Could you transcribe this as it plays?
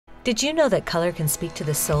Did you know that color can speak to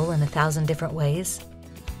the soul in 1,000 different ways?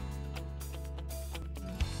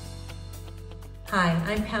 Hi,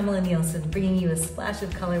 I'm Pamela Nielsen, bringing you a splash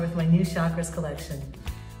of color with my new chakras collection.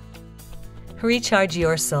 Recharge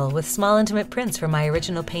your soul with small intimate prints from my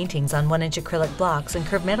original paintings on 1-inch acrylic blocks and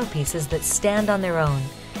curved metal pieces that stand on their own.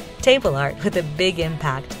 Table art with a big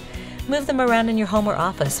impact. Move them around in your home or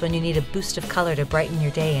office when you need a boost of color to brighten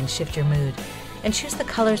your day and shift your mood. And choose the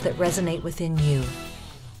colors that resonate within you.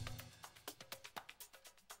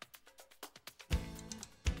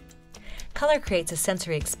 Color creates a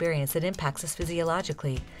sensory experience that impacts us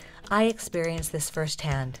physiologically. I experience this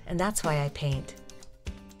firsthand, and that's why I paint.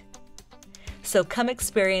 So come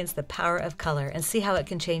experience the power of color and see how it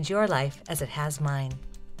can change your life as it has mine.